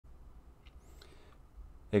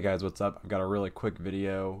Hey guys, what's up? I've got a really quick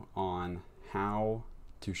video on how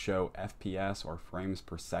to show FPS or frames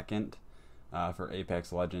per second for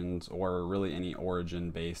Apex Legends or really any Origin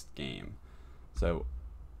based game. So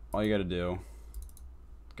all you got to do,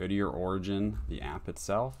 go to your Origin, the app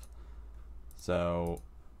itself. So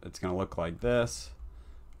it's going to look like this.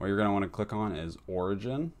 What you're going to want to click on is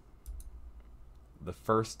Origin. The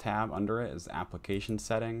first tab under it is Application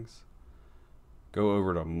Settings. Go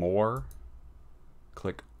over to More.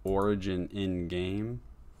 Click Origin in-game.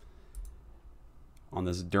 On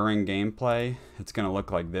this during gameplay, it's going to look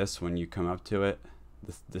like this when you come up to it.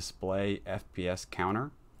 This display FPS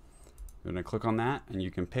counter. You're going to click on that and you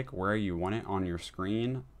can pick where you want it on your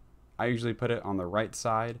screen. I usually put it on the right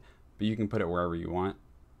side, but you can put it wherever you want.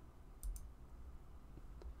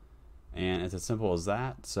 And it's as simple as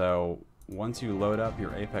that. So once you load up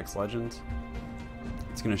your Apex Legends,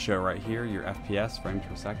 it's going to show right here your FPS, frames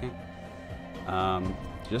per second.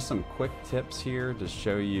 Just some quick tips here to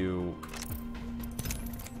show you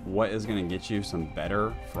what is going to get you some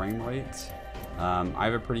better frame rates. I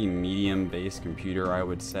have a pretty medium based computer, I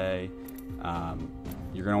would say.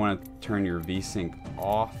 You're going to want to turn your VSync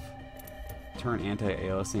off, turn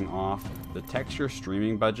anti-aliasing off. The texture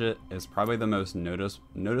streaming budget is probably the most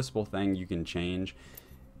noticeable thing you can change.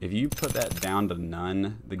 If you put that down to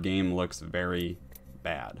none, the game looks very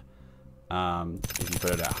bad. If you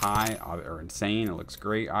put it at high or insane, it looks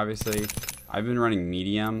great, obviously. I've been running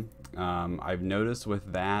medium. I've noticed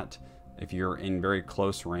with that, if you're in very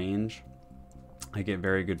close range, I get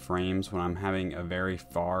very good frames. When I'm having a very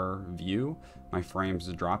far view, my frames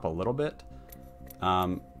drop a little bit.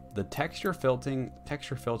 The texture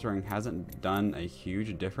filtering hasn't done a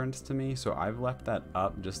huge difference to me, so I've left that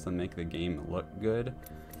up just to make the game look good.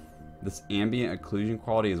 This ambient occlusion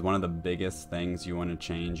quality is one of the biggest things you want to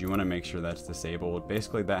change. You want to make sure that's disabled.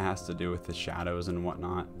 Basically, that has to do with the shadows and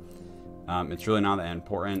whatnot. It's really not that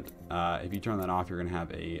important. If you turn that off, you're going to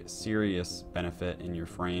have a serious benefit in your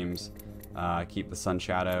frames. Keep the sun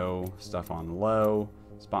shadow stuff on low,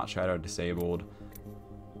 spot shadow disabled.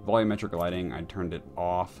 Volumetric lighting, I turned it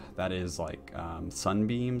off. That is like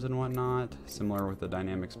sunbeams and whatnot, similar with the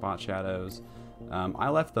dynamic spot shadows. I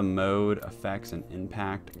left the mode, effects, and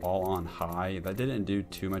impact all on high. That didn't do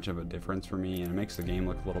too much of a difference for me, and it makes the game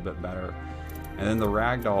look a little bit better. And then the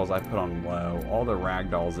ragdolls I put on low. All the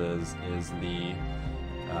ragdolls is the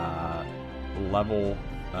level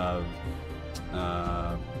of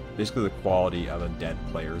basically the quality of a dead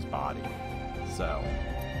player's body. So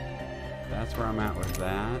that's where I'm at with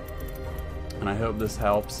that, and I hope this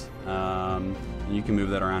helps. You can move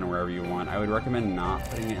that around wherever you want. I would recommend not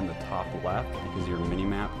putting it in the top left because your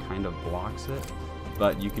minimap kind of blocks it,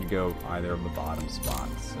 but you could go either of the bottom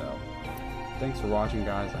spots. So thanks for watching,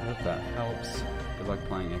 guys. I hope that helps. Good luck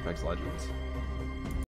playing Apex Legends.